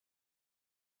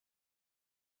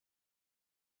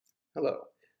Hello,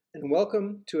 and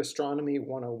welcome to Astronomy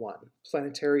 101,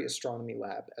 Planetary Astronomy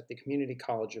Lab at the Community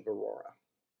College of Aurora.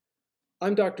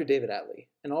 I'm Dr. David Atlee,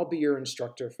 and I'll be your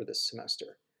instructor for this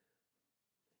semester.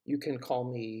 You can call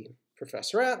me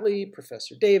Professor Atlee,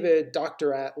 Professor David,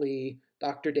 Dr. Atlee,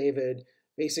 Dr. David.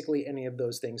 Basically, any of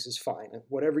those things is fine.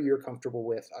 Whatever you're comfortable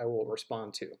with, I will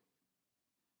respond to.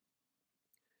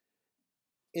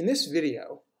 In this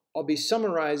video, I'll be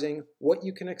summarizing what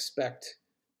you can expect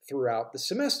throughout the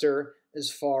semester as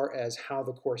far as how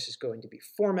the course is going to be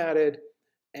formatted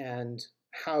and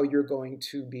how you're going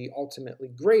to be ultimately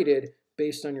graded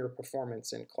based on your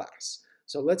performance in class.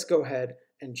 So let's go ahead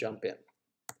and jump in.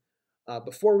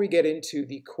 Before we get into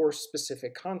the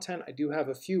course-specific content, I do have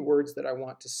a few words that I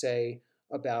want to say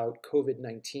about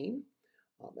COVID-19.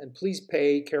 And please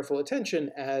pay careful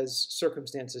attention as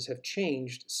circumstances have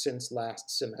changed since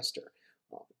last semester.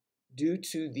 Due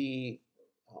to the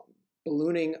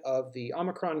ballooning of the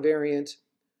Omicron variant,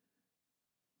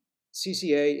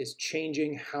 CCA is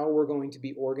changing how we're going to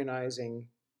be organizing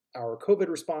our COVID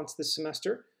response this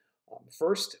semester.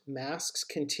 First, masks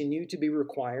continue to be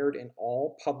required in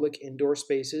all public indoor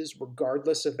spaces,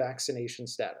 regardless of vaccination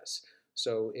status.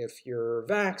 So if you're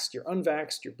vaxxed, you're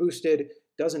unvaxxed, you're boosted,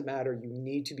 doesn't matter, you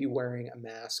need to be wearing a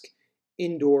mask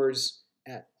indoors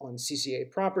on CCA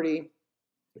property,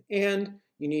 and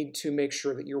you need to make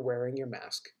sure that you're wearing your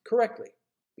mask correctly.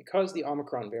 Because the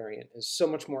Omicron variant is so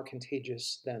much more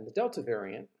contagious than the Delta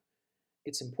variant,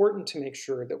 it's important to make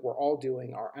sure that we're all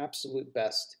doing our absolute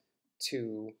best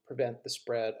to prevent the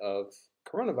spread of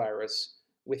coronavirus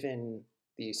within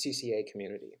the CCA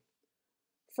community.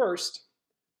 First,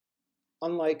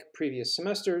 unlike previous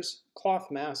semesters,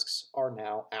 cloth masks are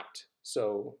now out.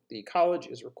 So the college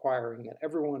is requiring that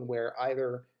everyone wear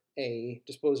either a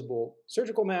disposable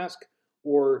surgical mask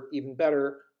or, even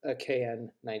better, a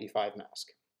KN95 mask.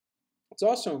 It's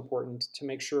also important to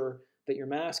make sure that your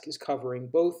mask is covering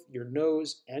both your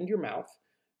nose and your mouth,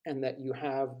 and that you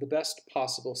have the best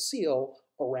possible seal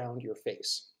around your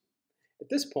face. At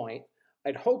this point,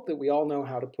 I'd hope that we all know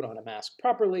how to put on a mask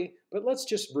properly, but let's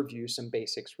just review some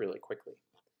basics really quickly.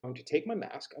 I'm going to take my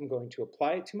mask, I'm going to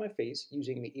apply it to my face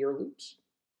using the ear loops.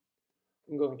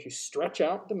 I'm going to stretch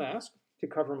out the mask to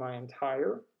cover my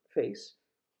entire face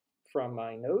from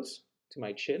my nose to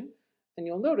my chin. And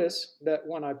you'll notice that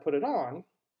when I put it on,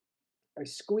 I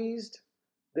squeezed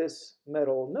this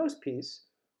metal nose piece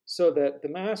so that the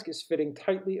mask is fitting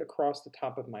tightly across the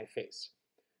top of my face.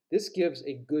 This gives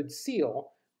a good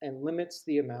seal and limits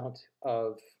the amount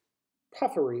of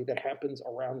puffery that happens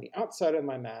around the outside of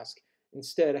my mask,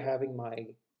 instead of having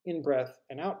my in-breath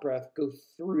and out-breath go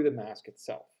through the mask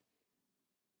itself.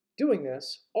 Doing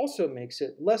this also makes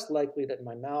it less likely that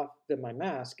my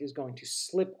mask is going to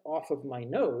slip off of my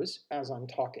nose as I'm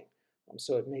talking.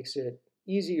 So it makes it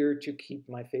easier to keep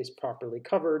my face properly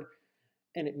covered,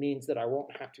 and it means that I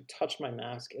won't have to touch my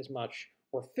mask as much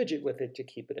or fidget with it to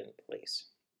keep it in place.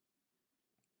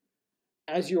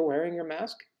 As you're wearing your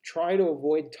mask, try to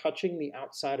avoid touching the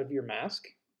outside of your mask.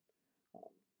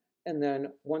 And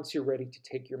then once you're ready to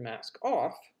take your mask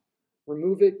off,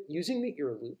 remove it using the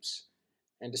ear loops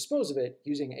and dispose of it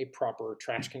using a proper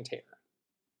trash container.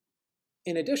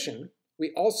 In addition,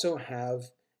 we also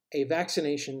have a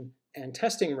vaccination and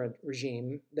testing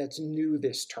regime that's new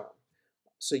this term.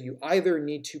 So you either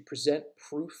need to present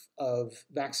proof of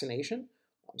vaccination,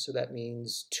 so that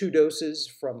means 2 doses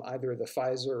from either the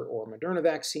Pfizer or Moderna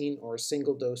vaccine or a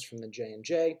single dose from the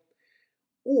J&J,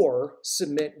 or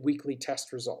submit weekly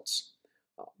test results.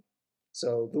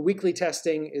 So the weekly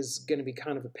testing is going to be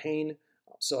kind of a pain,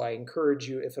 so I encourage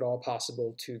you, if at all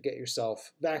possible, to get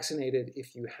yourself vaccinated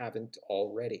if you haven't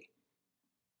already.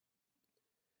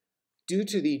 Due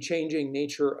to the changing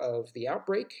nature of the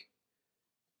outbreak,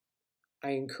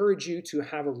 I encourage you to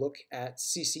have a look at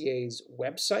CCA's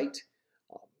website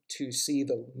to see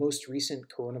the most recent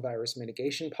coronavirus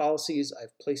mitigation policies.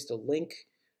 I've placed a link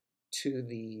to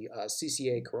the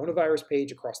CCA coronavirus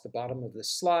page across the bottom of this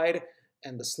slide,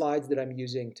 and the slides that I'm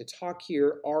using to talk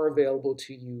here are available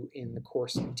to you in the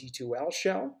course D2L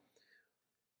shell.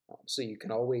 So you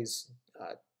can always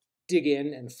dig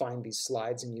in and find these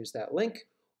slides and use that link,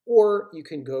 or you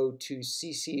can go to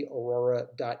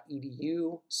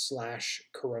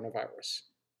ccaurora.edu/coronavirus.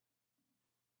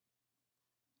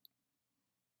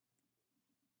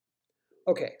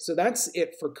 Okay, so that's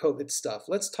it for COVID stuff.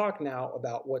 Let's talk now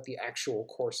about what the actual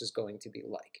course is going to be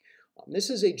like. This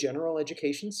is a general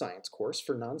education science course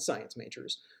for non-science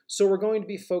majors, so we're going to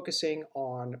be focusing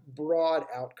on broad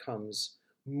outcomes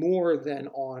more than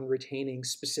on retaining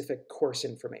specific course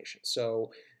information.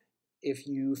 So if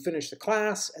you finish the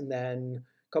class and then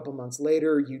couple months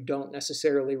later, you don't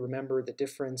necessarily remember the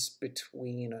difference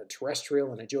between a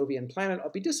terrestrial and a Jovian planet, I'll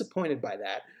be disappointed by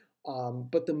that.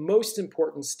 But the most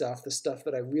important stuff, the stuff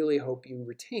that I really hope you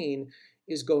retain,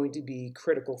 is going to be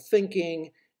critical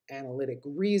thinking, analytic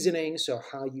reasoning, so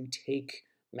how you take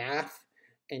math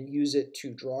and use it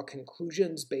to draw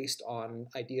conclusions based on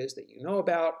ideas that you know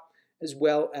about, as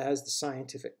well as the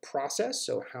scientific process,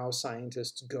 so how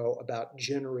scientists go about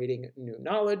generating new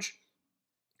knowledge,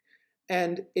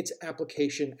 and its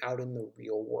application out in the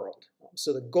real world.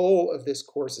 So the goal of this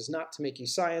course is not to make you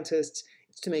scientists,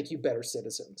 it's to make you better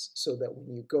citizens, so that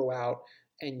when you go out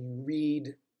and you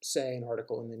read, say, an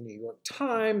article in the New York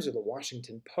Times or the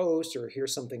Washington Post or hear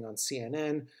something on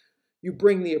CNN, you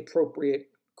bring the appropriate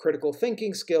critical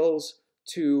thinking skills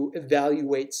to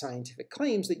evaluate scientific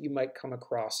claims that you might come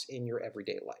across in your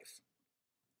everyday life.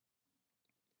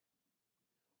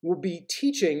 We'll be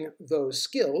teaching those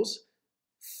skills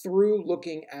through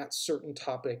looking at certain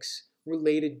topics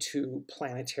related to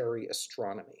planetary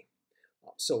astronomy.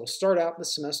 So we'll start out the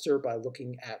semester by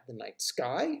looking at the night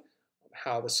sky,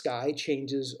 how the sky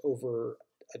changes over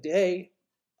a day,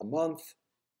 a month,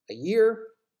 a year,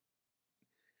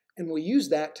 and we'll use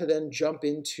that to then jump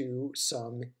into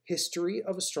some history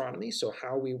of astronomy, so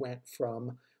how we went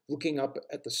from looking up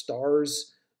at the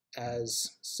stars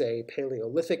as, say,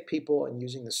 Paleolithic people and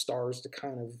using the stars to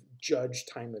kind of judge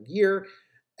time of year,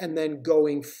 and then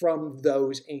going from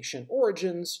those ancient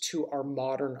origins to our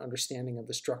modern understanding of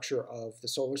the structure of the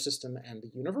solar system and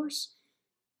the universe.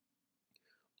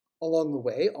 Along the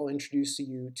way, I'll introduce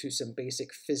you to some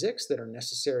basic physics that are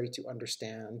necessary to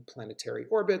understand planetary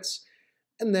orbits,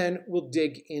 and then we'll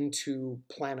dig into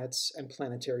planets and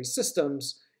planetary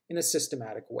systems in a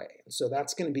systematic way. So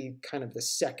that's going to be kind of the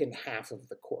second half of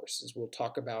the course, is we'll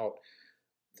talk about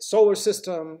the solar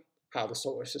system, how the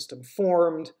solar system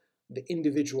formed, the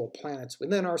individual planets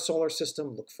within our solar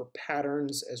system, look for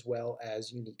patterns as well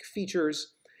as unique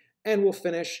features, and we'll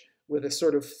finish with a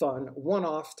sort of fun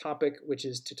one-off topic, which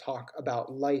is to talk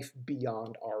about life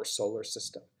beyond our solar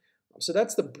system. So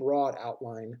that's the broad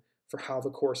outline for how the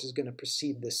course is going to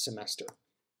proceed this semester.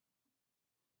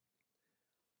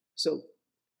 So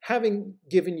having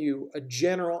given you a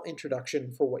general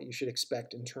introduction for what you should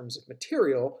expect in terms of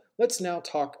material, let's now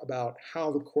talk about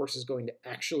how the course is going to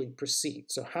actually proceed.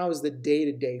 So how is the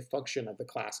day-to-day function of the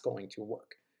class going to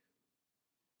work?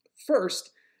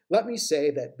 First, let me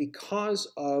say that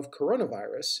because of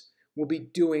coronavirus, we'll be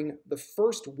doing the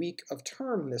first week of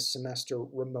term this semester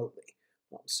remotely.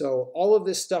 So all of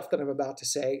this stuff that I'm about to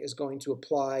say is going to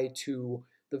apply to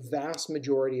the vast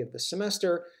majority of the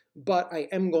semester, but I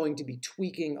am going to be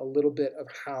tweaking a little bit of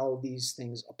how these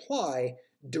things apply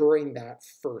during that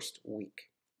first week.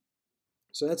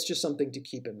 So that's just something to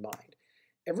keep in mind.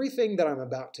 Everything that I'm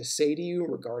about to say to you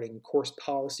regarding course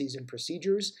policies and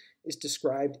procedures is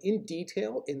described in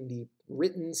detail in the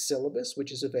written syllabus,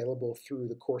 which is available through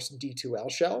the course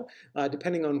D2L shell.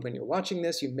 Depending on when you're watching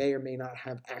this, you may or may not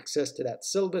have access to that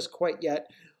syllabus quite yet.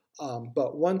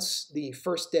 But once the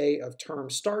first day of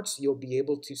term starts, you'll be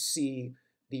able to see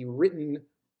the written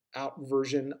out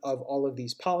version of all of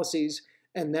these policies.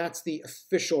 And that's the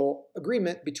official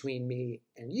agreement between me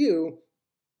and you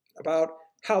about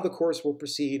how the course will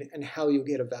proceed and how you'll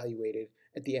get evaluated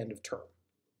at the end of term.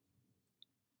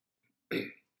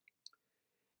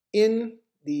 In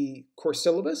the course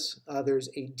syllabus, there's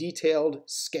a detailed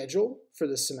schedule for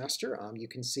the semester. You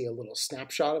can see a little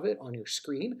snapshot of it on your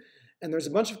screen. And there's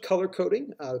a bunch of color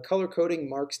coding. Color coding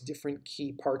marks different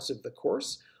key parts of the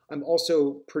course. I'm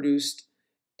also produced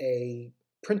a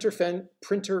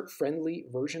printer-friendly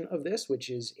version of this, which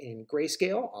is in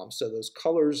grayscale. So those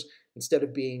colors, instead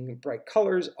of being bright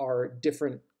colors, are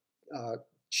different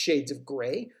shades of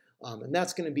gray. And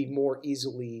that's going to be more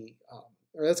easily,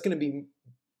 or that's going to be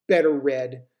better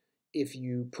read if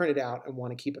you print it out and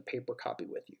want to keep a paper copy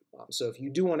with you. So if you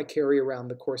do want to carry around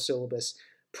the course syllabus,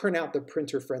 print out the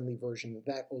printer-friendly version.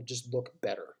 That will just look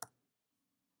better.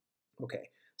 Okay,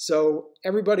 so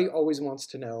everybody always wants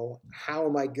to know, how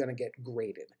am I going to get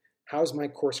graded? How's my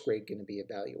course grade going to be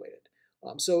evaluated?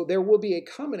 So there will be a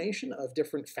combination of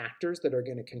different factors that are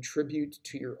going to contribute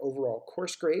to your overall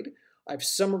course grade. I've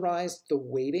summarized the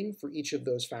weighting for each of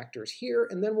those factors here,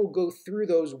 and then we'll go through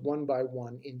those one by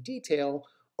one in detail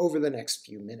over the next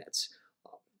few minutes.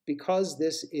 Because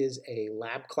this is a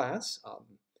lab class,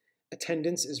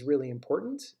 attendance is really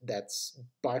important. That's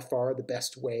by far the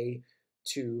best way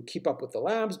to keep up with the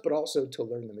labs, but also to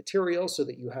learn the material so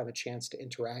that you have a chance to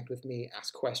interact with me,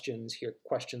 ask questions, hear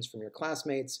questions from your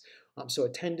classmates. So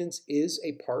attendance is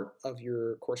a part of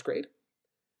your course grade.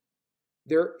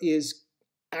 There is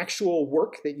actual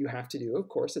work that you have to do. Of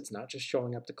course, it's not just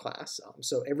showing up to class.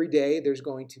 So every day there's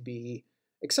going to be,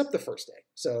 except the first day.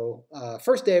 So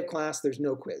first day of class, there's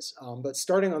no quiz. But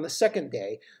starting on the second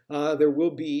day, there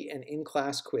will be an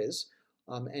in-class quiz.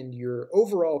 And your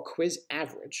overall quiz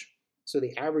average, so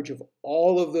the average of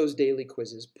all of those daily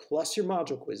quizzes plus your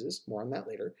module quizzes, more on that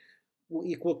later, will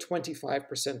equal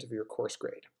 25% of your course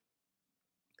grade,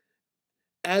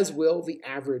 as will the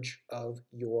average of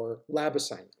your lab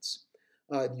assignments.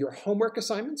 Your homework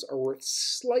assignments are worth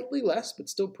slightly less, but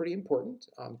still pretty important,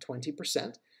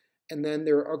 20%. And then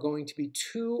there are going to be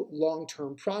 2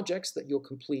 long-term projects that you'll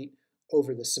complete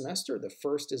over the semester. The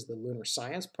first is the Lunar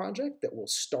Science Project that will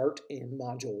start in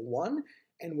Module 1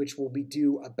 and which will be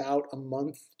due about a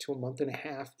month to a month and a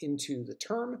half into the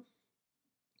term.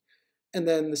 And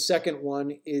then the second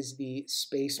one is the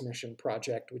Space Mission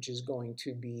Project, which is going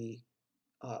to be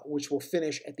which will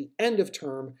finish at the end of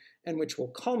term and which will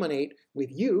culminate with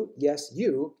you, yes,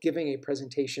 you, giving a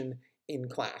presentation in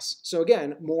class. So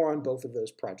again, more on both of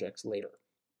those projects later.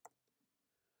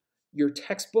 Your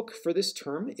textbook for this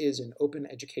term is an open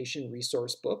education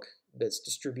resource book that's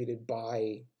distributed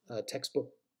by a textbook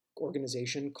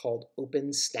organization called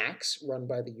OpenStax, run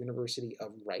by the University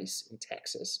of Rice in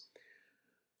Texas.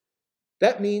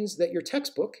 That means that your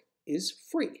textbook is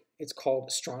free. It's called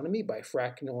Astronomy by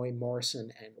Fracknoy, Morrison,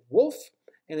 and Wolf,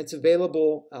 and it's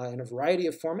available in a variety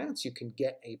of formats. You can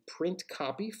get a print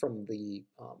copy from the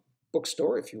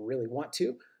bookstore if you really want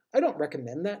to. I don't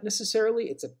recommend that necessarily.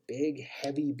 It's a big,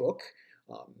 heavy book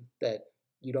that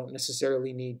you don't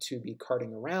necessarily need to be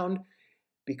carting around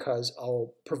because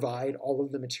I'll provide all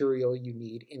of the material you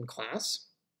need in class.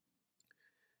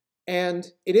 And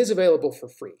it is available for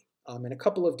free. In a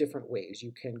couple of different ways.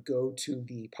 You can go to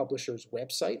the publisher's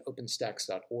website,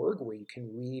 openstax.org, where you can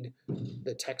read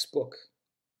the textbook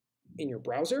in your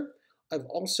browser. I've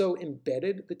also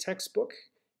embedded the textbook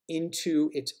into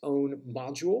its own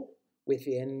module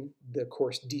within the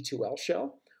course D2L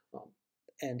shell.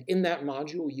 And in that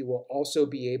module, you will also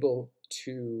be able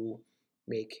to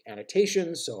make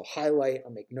annotations, so highlight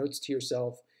or make notes to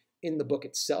yourself in the book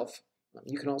itself.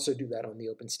 You can also do that on the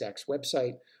OpenStax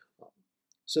website.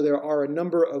 So there are a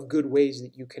number of good ways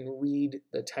that you can read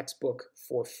the textbook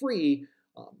for free.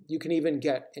 You can even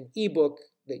get an ebook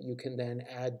that you can then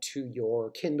add to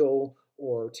your Kindle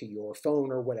or to your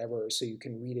phone or whatever, so you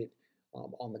can read it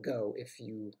on the go if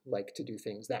you like to do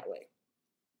things that way.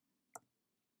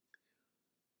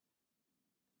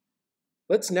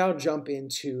 Let's now jump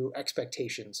into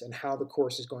expectations and how the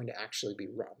course is going to actually be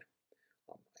run.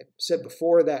 I said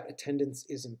before that attendance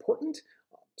is important,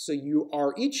 so you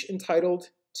are each entitled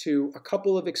to a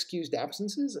couple of excused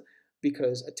absences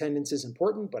because attendance is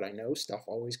important, but I know stuff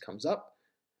always comes up.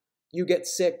 You get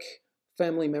sick,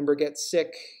 family member gets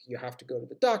sick, you have to go to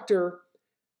the doctor,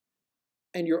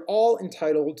 and you're all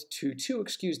entitled to 2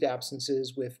 excused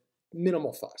absences with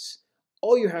minimal fuss.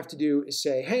 All you have to do is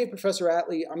say, hey, Professor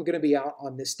Atlee, I'm going to be out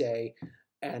on this day,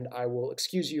 and I will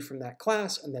excuse you from that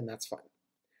class, and then that's fine.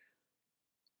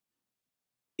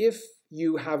 If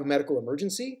you have a medical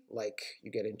emergency, like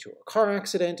you get into a car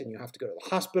accident and you have to go to the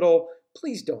hospital,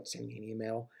 please don't send me an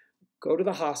email. Go to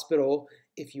the hospital.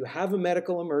 If you have a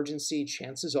medical emergency,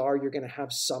 chances are you're going to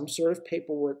have some sort of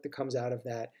paperwork that comes out of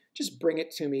that. Just bring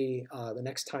it to me the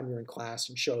next time you're in class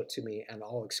and show it to me, and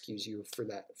I'll excuse you for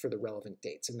that for the relevant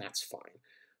dates, and that's fine.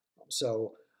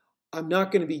 So I'm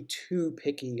not going to be too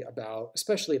picky about,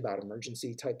 especially about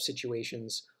emergency type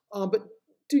situations, but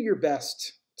do your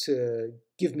best to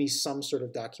give me some sort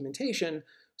of documentation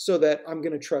so that I'm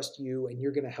going to trust you and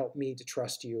you're going to help me to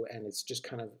trust you, and it's just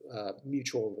kind of a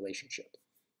mutual relationship.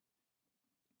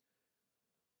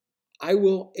 I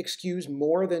will excuse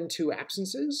more than 2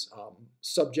 absences,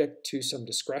 subject to some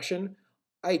discretion.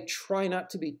 I try not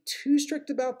to be too strict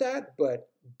about that, but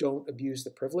don't abuse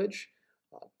the privilege.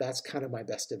 That's kind of my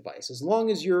best advice. As long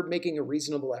as you're making a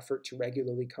reasonable effort to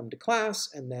regularly come to class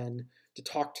and then to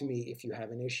talk to me if you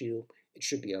have an issue, it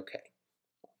should be okay.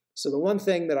 So the one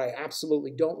thing that I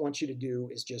absolutely don't want you to do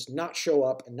is just not show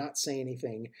up and not say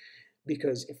anything,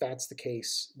 because if that's the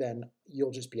case, then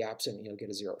you'll just be absent and you'll get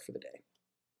a 0 for the day.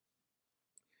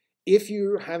 If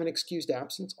you have an excused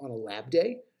absence on a lab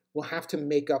day, we'll have to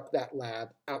make up that lab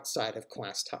outside of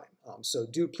class time. So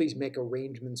do please make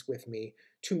arrangements with me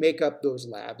to make up those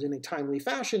labs in a timely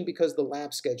fashion, because the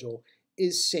lab schedule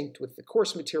is synced with the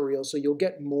course material, so you'll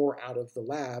get more out of the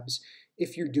labs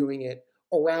if you're doing it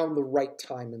around the right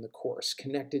time in the course,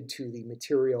 connected to the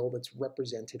material that's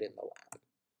represented in the lab.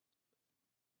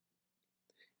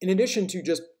 In addition to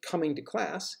just coming to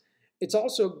class, it's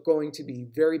also going to be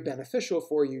very beneficial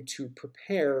for you to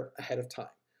prepare ahead of time.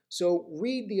 So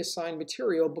read the assigned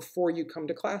material before you come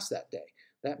to class that day.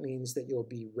 That means that you'll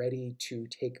be ready to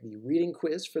take the reading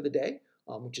quiz for the day,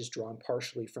 which is drawn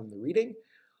partially from the reading,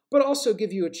 but also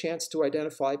give you a chance to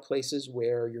identify places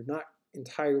where you're not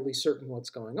entirely certain what's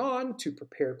going on, to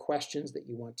prepare questions that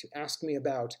you want to ask me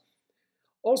about.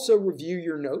 Also review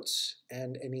your notes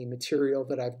and any material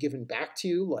that I've given back to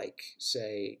you, like,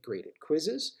 say, graded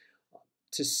quizzes,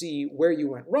 to see where you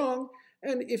went wrong.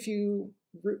 And if you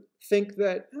think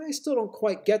that I still don't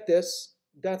quite get this,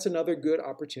 that's another good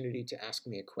opportunity to ask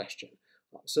me a question.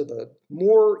 So the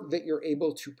more that you're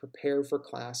able to prepare for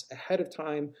class ahead of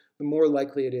time, the more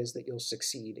likely it is that you'll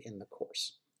succeed in the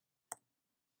course.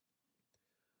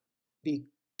 The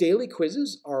daily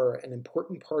quizzes are an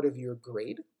important part of your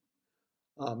grade.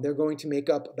 They're going to make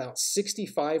up about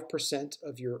 65%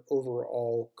 of your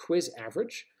overall quiz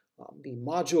average. The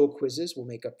module quizzes will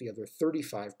make up the other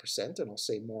 35%, and I'll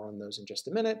say more on those in just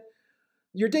a minute.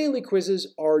 Your daily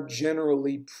quizzes are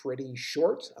generally pretty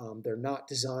short. They're not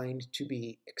designed to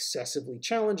be excessively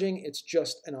challenging. It's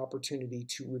just an opportunity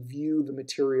to review the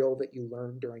material that you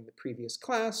learned during the previous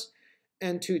class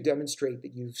and to demonstrate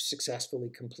that you've successfully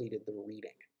completed the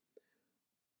reading.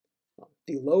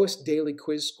 The lowest daily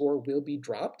quiz score will be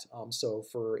dropped. So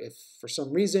if for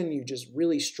some reason you just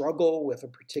really struggle with a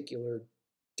particular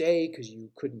day because you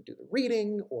couldn't do the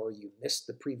reading or you missed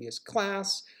the previous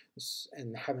class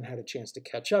and haven't had a chance to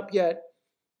catch up yet,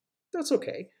 that's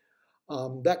okay.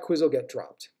 That quiz will get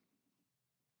dropped.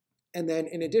 And then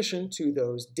in addition to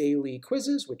those daily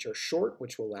quizzes, which are short,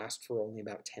 which will last for only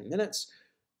about 10 minutes,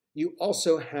 you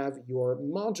also have your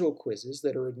module quizzes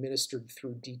that are administered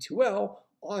through D2L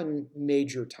on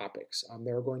major topics.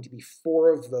 There are going to be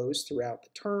 4 of those throughout the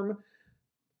term,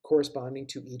 corresponding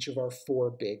to each of our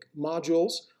 4 big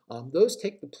modules. Those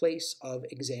take the place of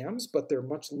exams, but they're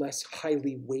much less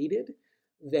highly weighted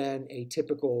than a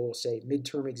typical, say,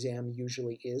 midterm exam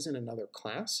usually is in another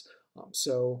class.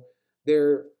 So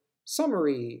they're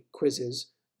summary quizzes,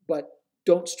 but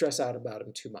don't stress out about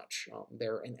them too much.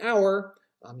 They're an hour.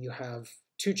 You have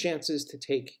 2 chances to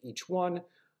take each one.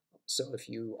 So if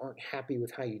you aren't happy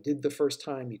with how you did the first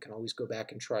time, you can always go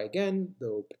back and try again,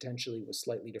 though potentially with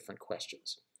slightly different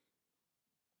questions.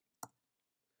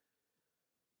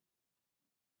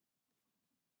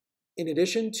 In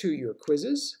addition to your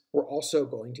quizzes, we're also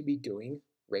going to be doing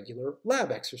regular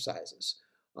lab exercises.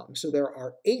 So there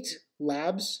are 8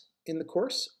 labs in the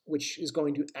course, which is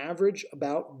going to average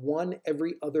about 1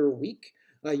 every other week.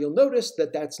 You'll notice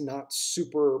that that's not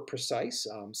super precise.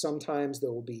 Sometimes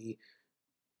there will be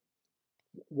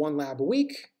 1 lab a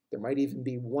week. There might even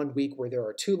be 1 week where there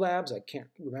are 2 labs. I can't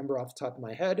remember off the top of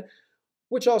my head,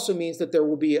 which also means that there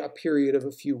will be a period of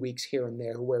a few weeks here and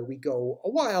there where we go a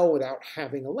while without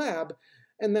having a lab,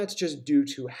 and that's just due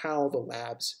to how the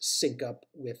labs sync up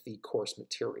with the course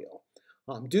material.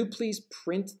 Do please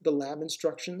print the lab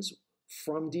instructions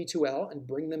from D2L and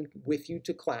bring them with you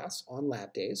to class on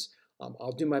lab days.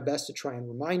 I'll do my best to try and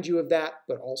remind you of that,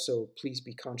 but also please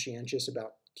be conscientious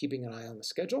about keeping an eye on the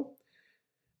schedule.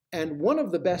 And one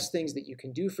of the best things that you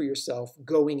can do for yourself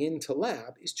going into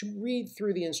lab is to read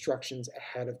through the instructions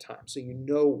ahead of time so you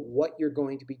know what you're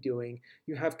going to be doing.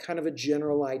 You have kind of a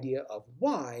general idea of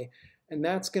why, and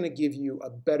that's going to give you a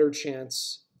better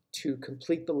chance to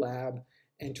complete the lab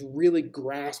and to really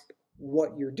grasp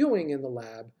what you're doing in the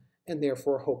lab and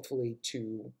therefore hopefully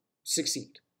to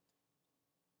succeed.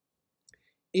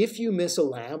 If you miss a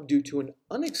lab due to an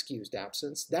unexcused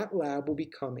absence, that lab will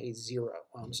become a 0.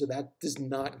 So that does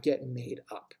not get made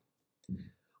up.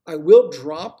 I will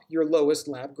drop your lowest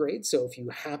lab grade. So if you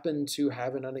happen to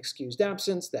have an unexcused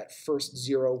absence, that first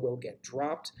 0 will get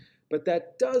dropped. But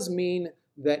that does mean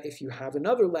that if you have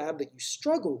another lab that you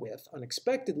struggle with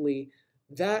unexpectedly,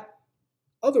 that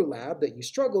other lab that you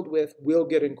struggled with will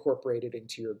get incorporated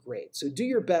into your grade. So do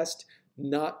your best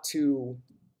not to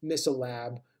miss a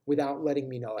lab without letting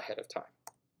me know ahead of time.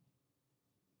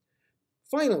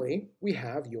 Finally, we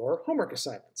have your homework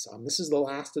assignments. This is the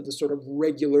last of the sort of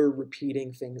regular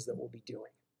repeating things that we'll be doing.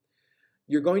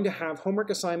 You're going to have homework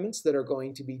assignments that are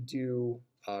going to be due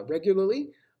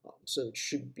regularly. So it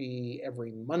should be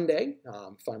every Monday,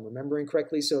 if I'm remembering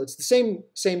correctly. So it's the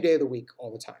same day of the week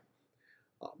all the time.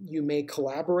 You may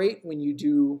collaborate when you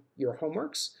do your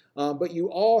homeworks, but you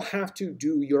all have to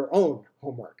do your own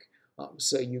homework.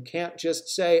 So you can't just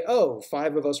say, oh,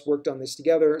 5 of us worked on this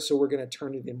together, so we're going to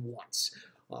turn it in once.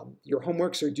 Your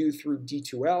homeworks are due through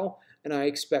D2L, and I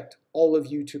expect all of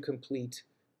you to complete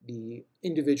the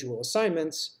individual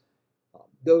assignments.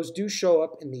 Those do show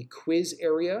up in the quiz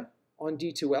area on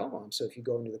D2L. So if you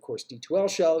go into the course D2L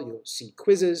shell, you'll see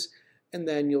quizzes, and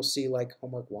then you'll see like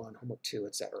homework 1, homework 2,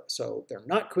 etc. So they're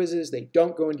not quizzes. They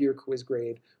don't go into your quiz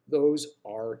grade. Those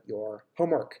are your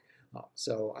homework.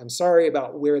 So I'm sorry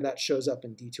about where that shows up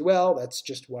in D2L. That's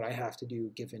just what I have to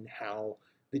do given how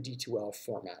the D2L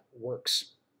format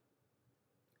works.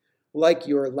 Like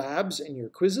your labs and your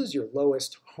quizzes, your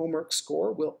lowest homework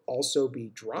score will also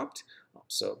be dropped.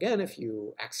 So again, if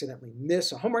you accidentally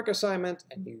miss a homework assignment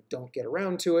and you don't get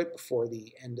around to it before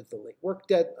the end of the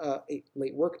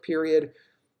late work period,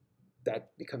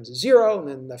 that becomes a 0, and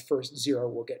then the first 0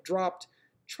 will get dropped.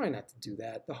 Try not to do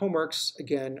that. The homeworks,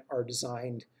 again, are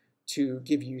designed to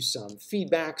give you some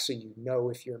feedback so you know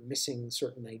if you're missing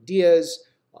certain ideas,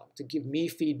 to give me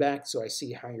feedback so I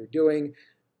see how you're doing,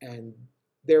 and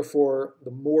therefore,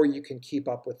 the more you can keep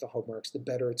up with the homeworks, the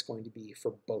better it's going to be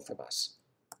for both of us.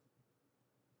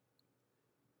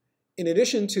 In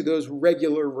addition to those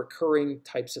regular recurring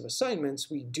types of assignments,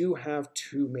 we do have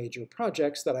 2 major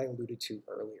projects that I alluded to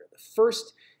earlier. The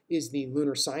first is the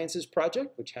Lunar Sciences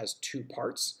project, which has 2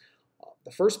 parts.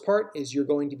 The first part is you're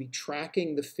going to be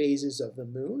tracking the phases of the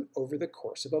moon over the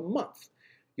course of a month.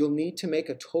 You'll need to make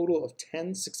a total of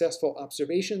 10 successful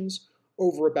observations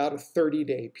over about a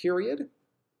 30-day period.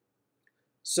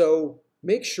 So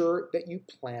make sure that you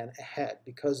plan ahead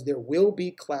because there will be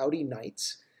cloudy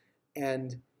nights,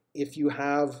 and if you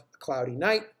have a cloudy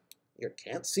night, you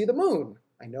can't see the moon.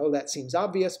 I know that seems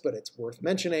obvious, but it's worth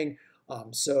mentioning.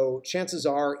 So chances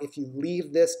are, if you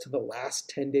leave this to the last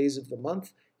 10 days of the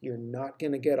month, you're not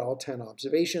going to get all 10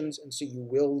 observations, and so you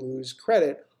will lose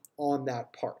credit on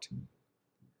that part.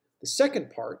 The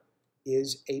second part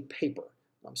is a paper.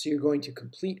 So you're going to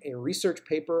complete a research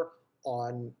paper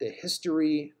on the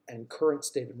history and current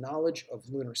state of knowledge of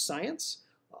lunar science.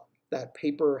 That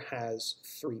paper has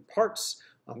 3 parts.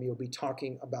 You'll be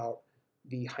talking about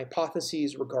the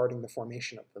hypotheses regarding the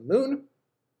formation of the moon,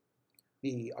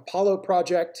 the Apollo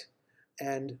project,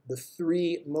 and the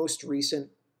 3 most recent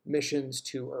missions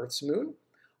to Earth's moon.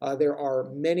 There are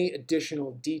many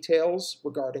additional details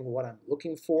regarding what I'm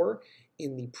looking for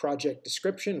in the project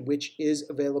description, which is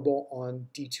available on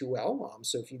D2L.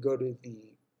 So if you go to the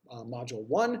Module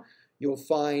 1, you'll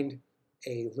find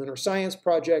a lunar science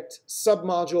project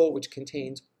submodule, which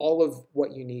contains all of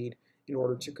what you need in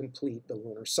order to complete the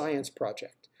lunar science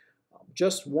project.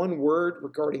 Just one word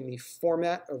regarding the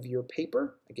format of your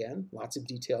paper. Again, lots of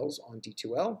details on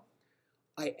D2L.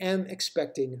 I am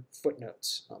expecting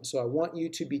footnotes. So I want you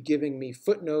to be giving me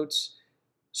footnotes,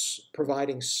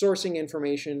 providing sourcing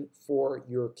information for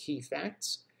your key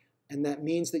facts. And that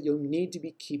means that you'll need to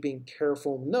be keeping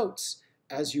careful notes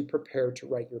as you prepare to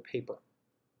write your paper.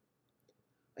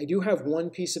 I do have one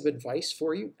piece of advice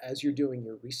for you as you're doing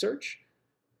your research.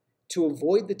 To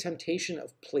avoid the temptation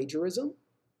of plagiarism,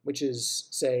 which is,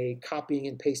 say, copying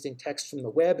and pasting text from the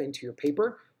web into your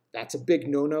paper, that's a big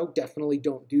no-no. Definitely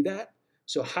don't do that.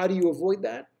 So how do you avoid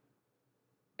that?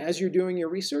 As you're doing your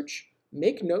research,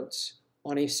 make notes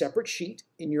on a separate sheet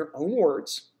in your own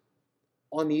words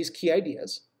on these key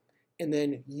ideas, and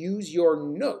then use your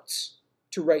notes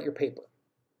to write your paper.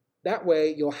 That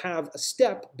way, you'll have a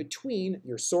step between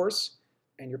your source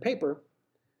and your paper,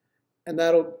 and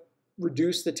that'll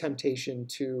reduce the temptation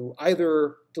to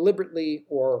either deliberately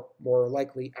or more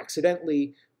likely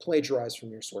accidentally plagiarize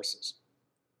from your sources.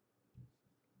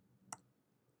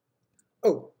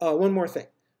 Oh, one more thing.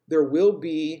 There will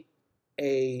be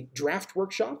a draft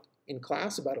workshop in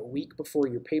class about a week before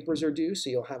your papers are due,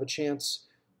 so you'll have a chance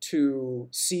to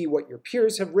see what your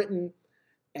peers have written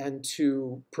and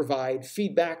to provide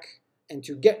feedback and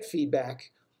to get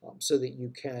feedback so that you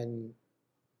can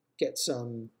get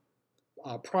some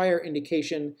prior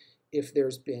indication if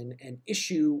there's been an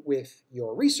issue with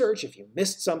your research, if you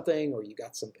missed something or you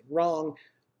got something wrong.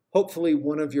 Hopefully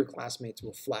one of your classmates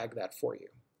will flag that for you.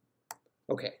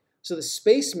 Okay, so the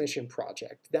space mission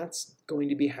project, that's going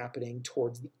to be happening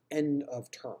towards the end of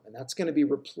term, and that's going to be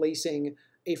replacing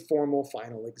a formal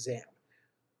final exam.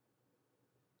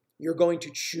 You're going to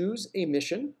choose a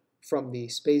mission from the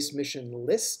space mission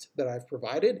list that I've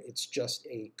provided. It's just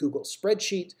a Google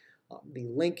spreadsheet. The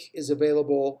link is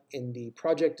available in the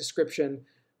project description,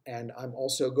 and I'm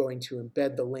also going to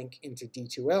embed the link into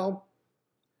D2L.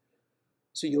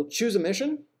 So you'll choose a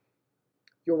mission.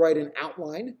 You'll write an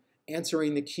outline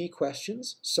answering the key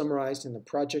questions summarized in the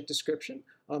project description.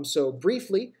 So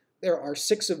briefly, there are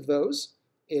 6 of those.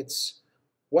 It's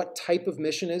what type of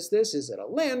mission is this? Is it a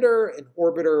lander, an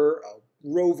orbiter, a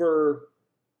rover?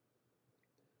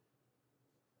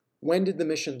 When did the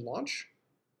mission launch?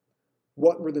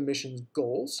 What were the mission's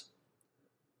goals?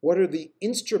 What are the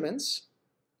instruments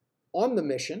on the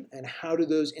mission, and how do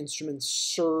those instruments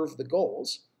serve the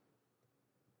goals?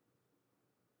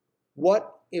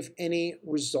 What, if any,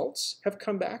 results have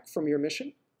come back from your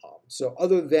mission? So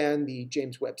other than the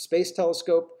James Webb Space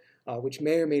Telescope, which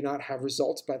may or may not have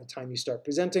results by the time you start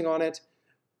presenting on it,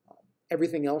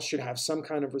 everything else should have some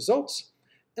kind of results.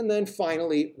 And then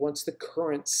finally, what's the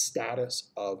current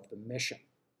status of the mission?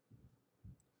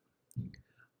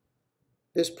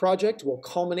 This project will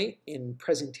culminate in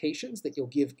presentations that you'll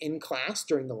give in class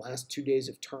during the last 2 days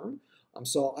of term.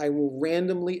 So I will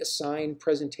randomly assign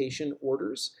presentation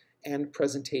orders and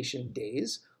presentation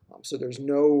days. So there's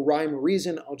no rhyme or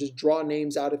reason. I'll just draw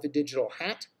names out of a digital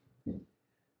hat.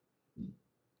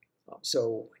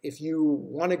 So if you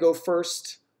want to go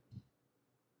first,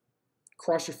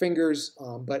 cross your fingers,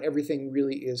 but everything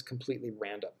really is completely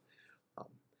random.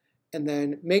 And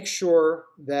then make sure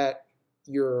that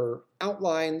your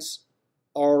outlines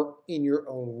are in your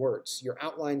own words. Your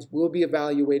outlines will be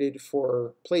evaluated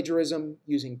for plagiarism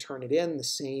using Turnitin, the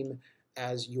same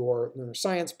as your lunar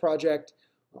science project.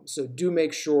 So do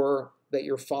make sure that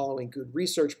you're following good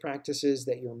research practices,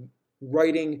 that you're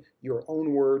writing your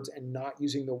own words and not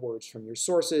using the words from your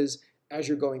sources as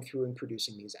you're going through and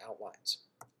producing these outlines.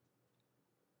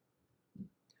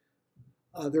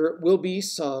 There will be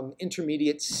some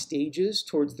intermediate stages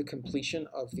towards the completion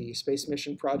of the space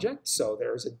mission project. So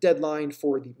there's a deadline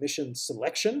for the mission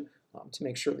selection to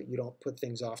make sure that you don't put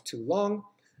things off too long.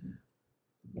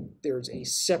 There's a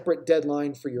separate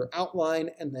deadline for your outline,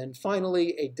 and then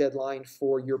finally a deadline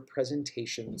for your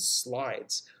presentation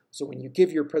slides. So when you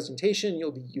give your presentation,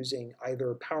 you'll be using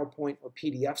either PowerPoint or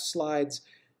PDF slides,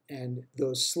 and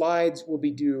those slides will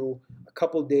be due a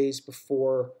couple days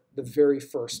before the very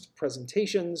first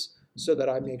presentations so that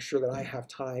I make sure that I have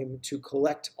time to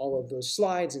collect all of those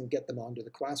slides and get them onto the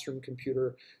classroom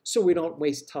computer so we don't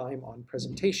waste time on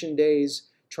presentation days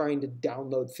trying to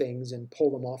download things and pull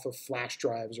them off of flash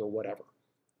drives or whatever.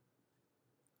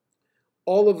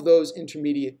 All of those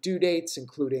intermediate due dates,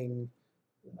 including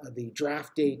the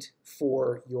draft date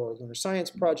for your lunar science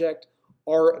project,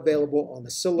 are available on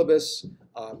the syllabus.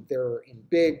 They're in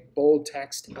big, bold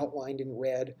text outlined in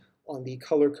red on the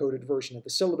color-coded version of the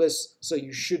syllabus, so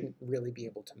you shouldn't really be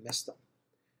able to miss them.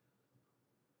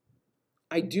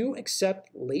 I do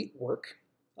accept late work,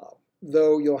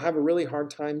 though you'll have a really hard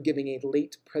time giving a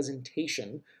late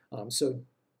presentation, so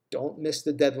don't miss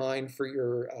the deadline for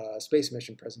your space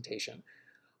mission presentation.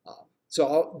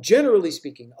 Generally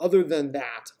speaking, other than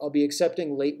that, I'll be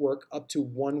accepting late work up to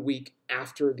 1 week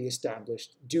after the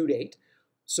established due date.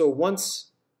 So once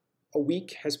a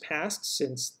week has passed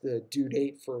since the due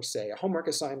date for, say, a homework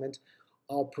assignment,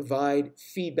 I'll provide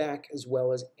feedback as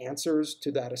well as answers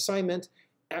to that assignment,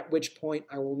 at which point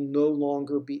I will no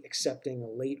longer be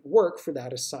accepting late work for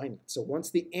that assignment. So once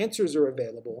the answers are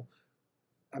available,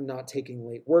 I'm not taking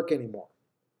late work anymore.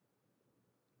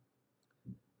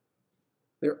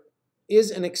 There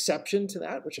is an exception to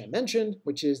that, which I mentioned,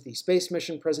 which is the space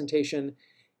mission presentation.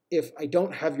 If I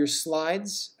don't have your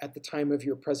slides at the time of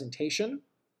your presentation,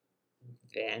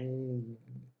 then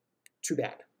too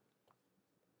bad.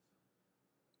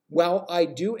 While I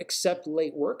do accept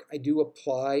late work, I do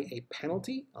apply a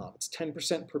penalty. It's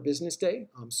 10% per business day.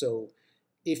 So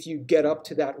if you get up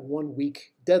to that 1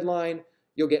 week deadline,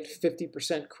 you'll get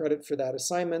 50% credit for that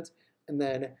assignment. And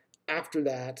then after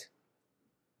that,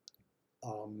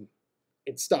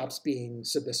 it stops being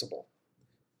submissible.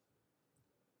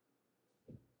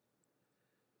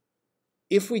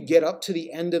 If we get up to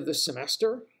the end of the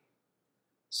semester,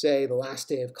 say the last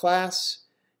day of class,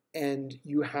 and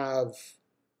you have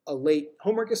a late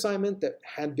homework assignment that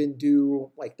had been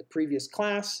due like the previous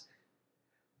class,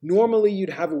 normally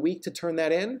you'd have a week to turn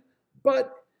that in,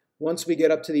 but once we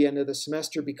get up to the end of the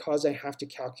semester, because I have to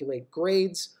calculate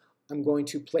grades, I'm going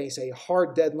to place a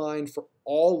hard deadline for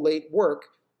all late work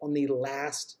on the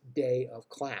last day of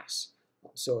class.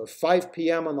 So if 5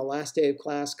 p.m. on the last day of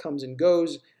class comes and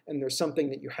goes, and there's something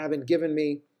that you haven't given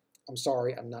me, I'm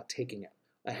sorry, I'm not taking it.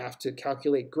 I have to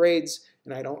calculate grades,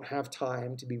 and I don't have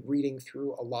time to be reading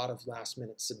through a lot of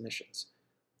last-minute submissions.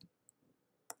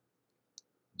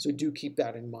 So do keep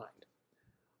that in mind.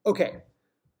 Okay,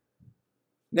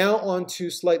 now on to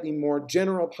slightly more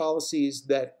general policies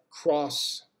that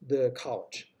cross the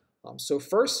college. So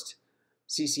first,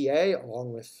 CCA,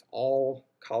 along with all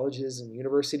colleges and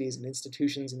universities and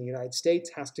institutions in the United States,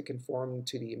 has to conform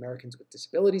to the Americans with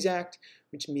Disabilities Act,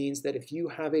 which means that if you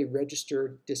have a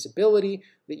registered disability,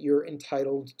 that you're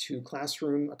entitled to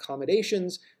classroom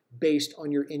accommodations based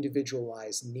on your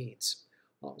individualized needs.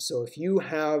 So if you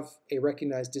have a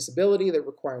recognized disability that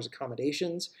requires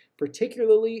accommodations,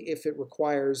 particularly if it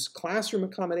requires classroom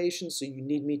accommodations, so you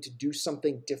need me to do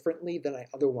something differently than I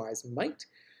otherwise might,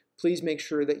 please make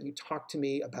sure that you talk to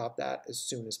me about that as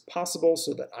soon as possible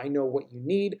so that I know what you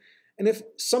need. And if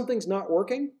something's not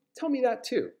working, tell me that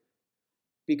too,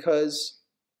 because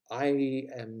I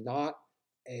am not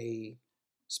a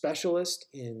specialist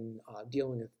in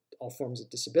dealing with all forms of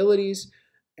disabilities.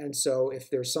 And so if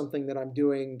there's something that I'm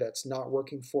doing that's not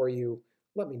working for you,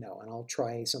 let me know and I'll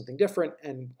try something different,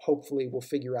 and hopefully we'll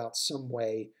figure out some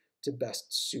way to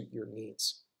best suit your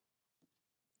needs.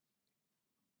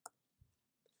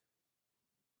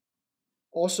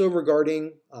 Also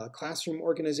regarding classroom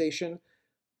organization,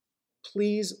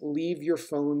 please leave your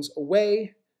phones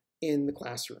away in the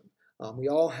classroom. We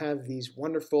all have these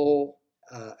wonderful,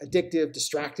 addictive,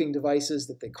 distracting devices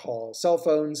that they call cell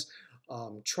phones.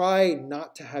 Try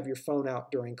not to have your phone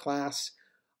out during class.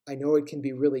 I know it can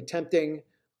be really tempting,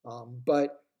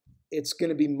 but it's going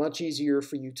to be much easier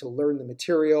for you to learn the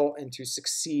material and to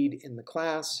succeed in the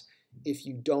class if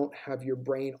you don't have your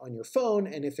brain on your phone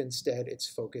and if instead it's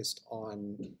focused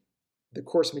on the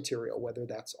course material, whether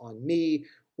that's on me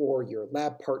or your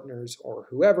lab partners or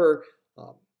whoever.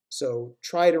 So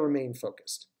try to remain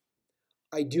focused.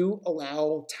 I do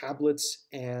allow tablets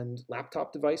and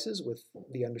laptop devices with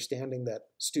the understanding that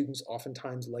students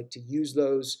oftentimes like to use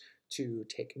those to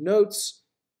take notes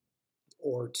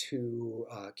or to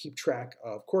keep track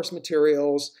of course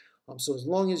materials. So as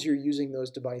long as you're using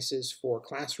those devices for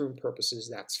classroom purposes,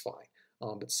 that's fine.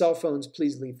 But cell phones,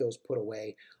 please leave those put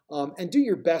away. And do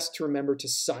your best to remember to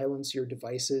silence your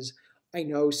devices. I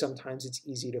know sometimes it's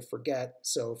easy to forget,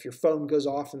 so if your phone goes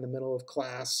off in the middle of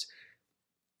class,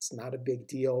 it's not a big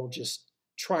deal. Just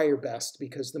try your best,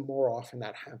 because the more often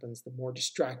that happens, the more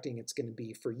distracting it's going to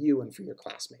be for you and for your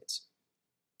classmates.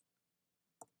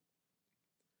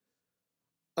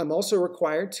 I'm also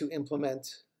required to implement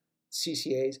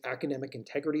CCA's academic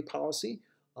integrity policy.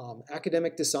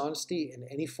 Academic dishonesty in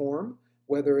any form,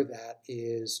 whether that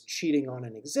is cheating on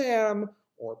an exam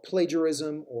or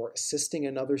plagiarism or assisting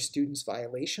another student's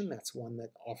violation, that's one that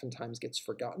oftentimes gets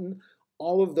forgotten.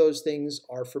 All of those things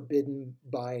are forbidden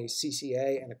by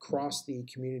CCA and across the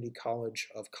Community College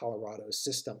of Colorado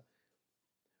system.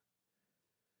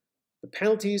 The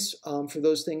penalties for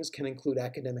those things can include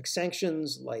academic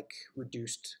sanctions like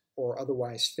reduced or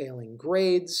otherwise failing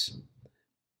grades,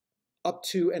 up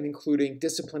to and including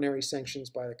disciplinary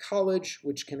sanctions by the college,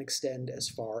 which can extend as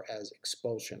far as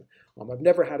expulsion. I've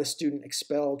never had a student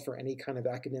expelled for any kind of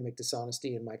academic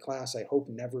dishonesty in my class. I hope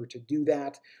never to do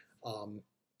that.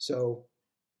 So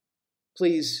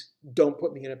please don't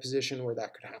put me in a position where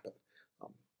that could happen.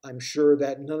 I'm sure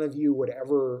that none of you would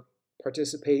ever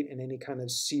participate in any kind of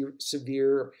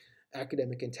severe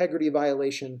academic integrity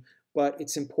violation, but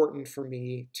it's important for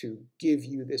me to give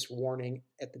you this warning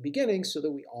at the beginning so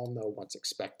that we all know what's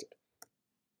expected.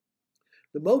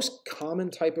 The most common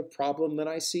type of problem that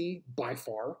I see, by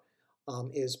far,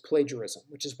 is plagiarism,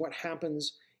 which is what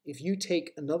happens if you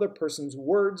take another person's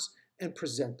words and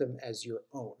present them as your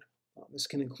own. This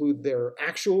can include their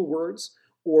actual words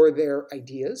or their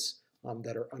ideas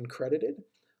that are uncredited.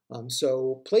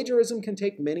 So plagiarism can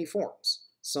take many forms,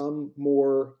 some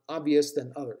more obvious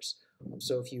than others.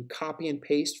 So if you copy and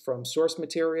paste from source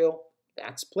material,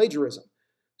 that's plagiarism.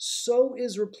 So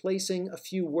is replacing a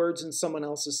few words in someone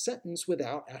else's sentence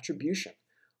without attribution.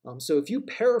 So if you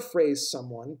paraphrase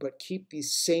someone but keep the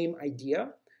same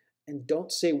idea and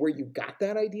don't say where you got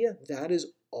that idea, that is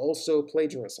also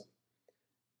plagiarism.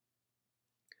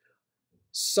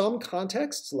 Some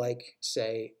contexts, like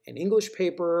say an English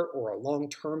paper or a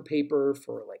long-term paper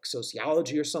for like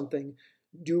sociology or something,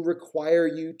 do require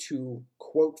you to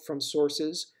quote from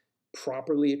sources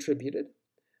properly attributed,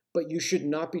 but you should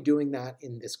not be doing that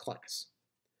in this class.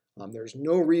 There's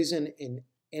no reason in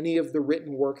any of the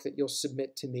written work that you'll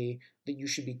submit to me that you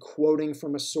should be quoting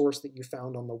from a source that you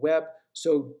found on the web,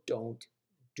 so don't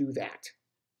do that.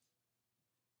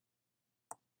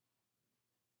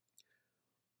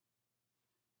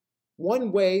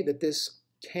 One way that this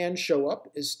can show up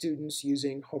is students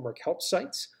using homework help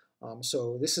sites.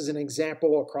 So this is an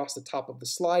example across the top of the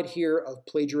slide here of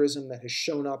plagiarism that has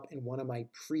shown up in one of my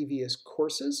previous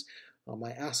courses.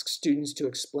 I asked students to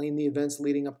explain the events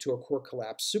leading up to a core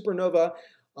collapse supernova,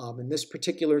 and this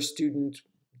particular student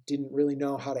didn't really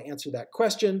know how to answer that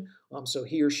question, so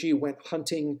he or she went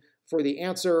hunting for the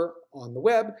answer on the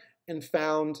web and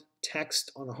found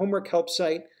text on a homework help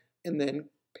site and then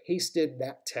pasted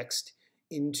that text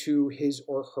into his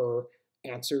or her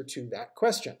answer to that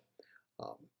question.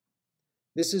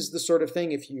 This is the sort of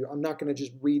thing, I'm not going to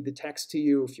just read the text to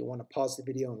you. If you want to pause the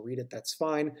video and read it, that's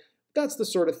fine. That's the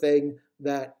sort of thing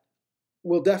that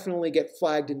will definitely get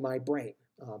flagged in my brain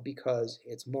because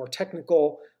it's more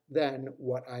technical than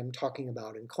what I'm talking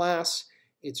about in class.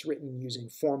 It's written using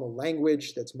formal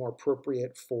language that's more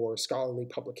appropriate for scholarly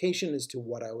publication as to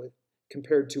what I would,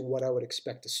 compared to what I would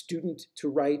expect a student to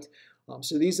write.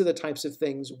 So these are the types of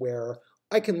things where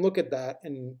I can look at that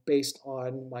and based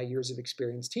on my years of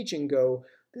experience teaching go,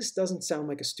 this doesn't sound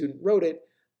like a student wrote it.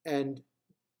 And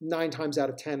 9 times out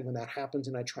of 10 when that happens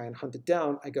and I try and hunt it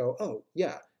down, I go, oh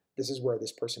yeah, this is where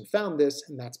this person found this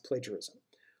and that's plagiarism.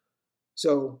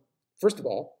 So first of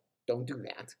all, don't do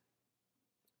that.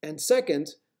 And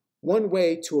second, one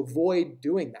way to avoid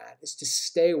doing that is to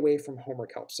stay away from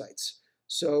homework help sites.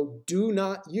 So do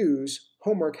not use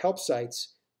homework help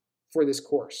sites for this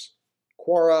course.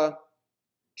 Quora,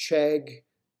 Chegg,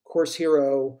 Course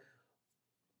Hero,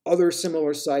 other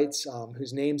similar sites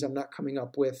whose names I'm not coming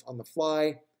up with on the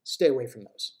fly, stay away from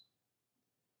those.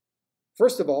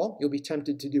 First of all, you'll be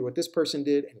tempted to do what this person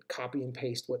did and copy and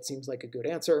paste what seems like a good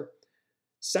answer.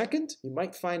 Second, you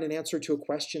might find an answer to a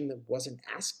question that wasn't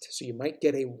asked, so you might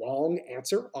get a wrong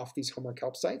answer off these homework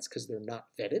help sites because they're not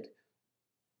vetted.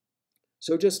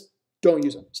 So just don't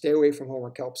use them. Stay away from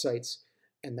homework help sites,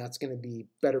 and that's going to be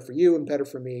better for you and better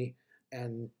for me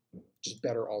and just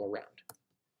better all around.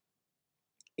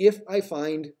 If I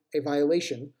find a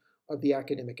violation of the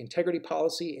academic integrity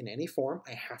policy in any form,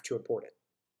 I have to report it.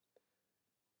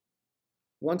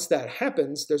 Once that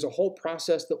happens, there's a whole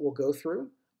process that we'll go through.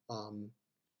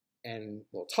 And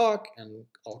we'll talk and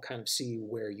I'll kind of see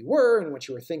where you were and what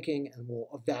you were thinking, and we'll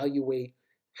evaluate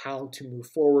how to move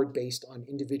forward based on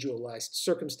individualized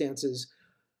circumstances.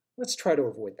 Let's try to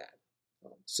avoid that.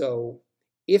 So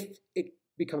if it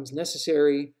becomes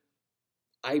necessary,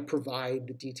 I provide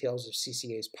the details of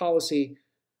CCA's policy,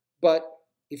 but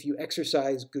if you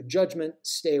exercise good judgment,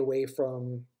 stay away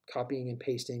from copying and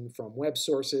pasting from web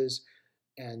sources,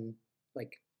 and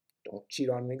don't cheat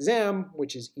on an exam,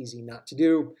 which is easy not to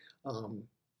do.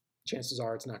 Chances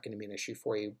are it's not going to be an issue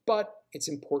for you, but it's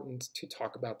important to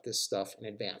talk about this stuff in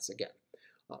advance again.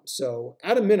 So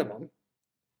at a minimum,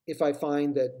 if I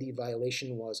find that the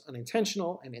violation was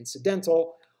unintentional and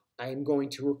incidental, I am going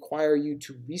to require you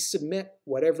to resubmit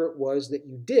whatever it was that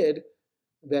you did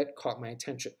that caught my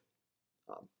attention.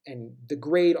 And the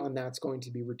grade on that's going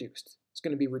to be reduced. It's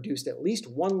going to be reduced at least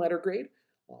 1 letter grade,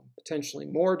 potentially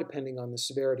more depending on the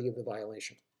severity of the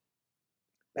violation.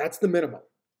 That's the minimum.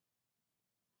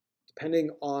 Depending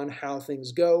on how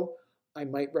things go, I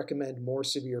might recommend more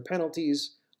severe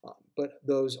penalties, but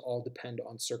those all depend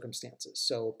on circumstances.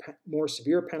 So more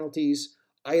severe penalties,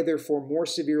 either for more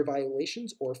severe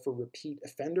violations or for repeat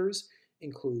offenders,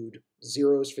 include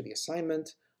 0s for the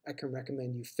assignment. I can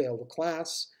recommend you fail the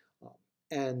class,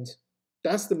 and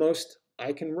that's the most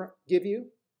I can give you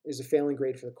is a failing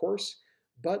grade for the course.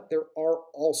 But there are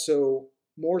also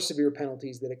more severe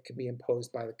penalties that it can be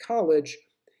imposed by the college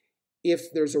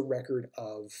if there's a record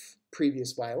of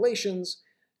previous violations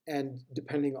and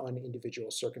depending on individual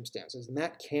circumstances. And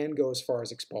that can go as far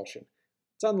as expulsion.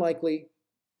 It's unlikely,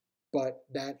 but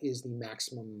that is the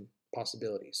maximum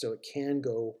possibility. So it can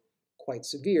go quite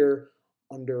severe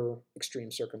under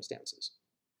extreme circumstances.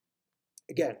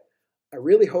 Again, I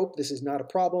really hope this is not a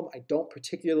problem. I don't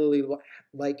particularly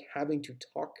like having to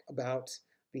talk about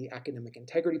the academic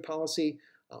integrity policy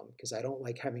because I don't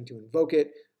like having to invoke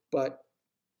it, but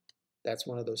that's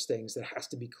one of those things that has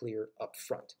to be clear up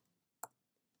front.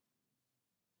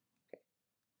 Okay.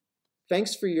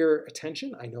 Thanks for your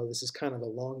attention. I know this is kind of a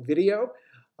long video,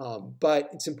 but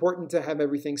it's important to have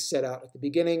everything set out at the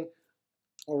beginning.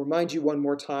 I'll remind you one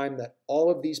more time that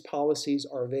all of these policies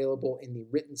are available in the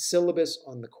written syllabus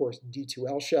on the course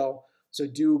D2L shell. So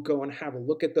do go and have a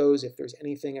look at those if there's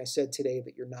anything I said today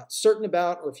that you're not certain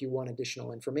about or if you want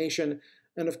additional information.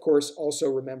 And of course, also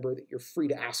remember that you're free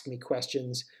to ask me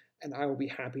questions and I will be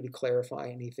happy to clarify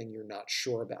anything you're not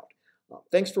sure about.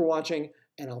 Thanks for watching,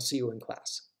 and I'll see you in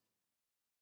class.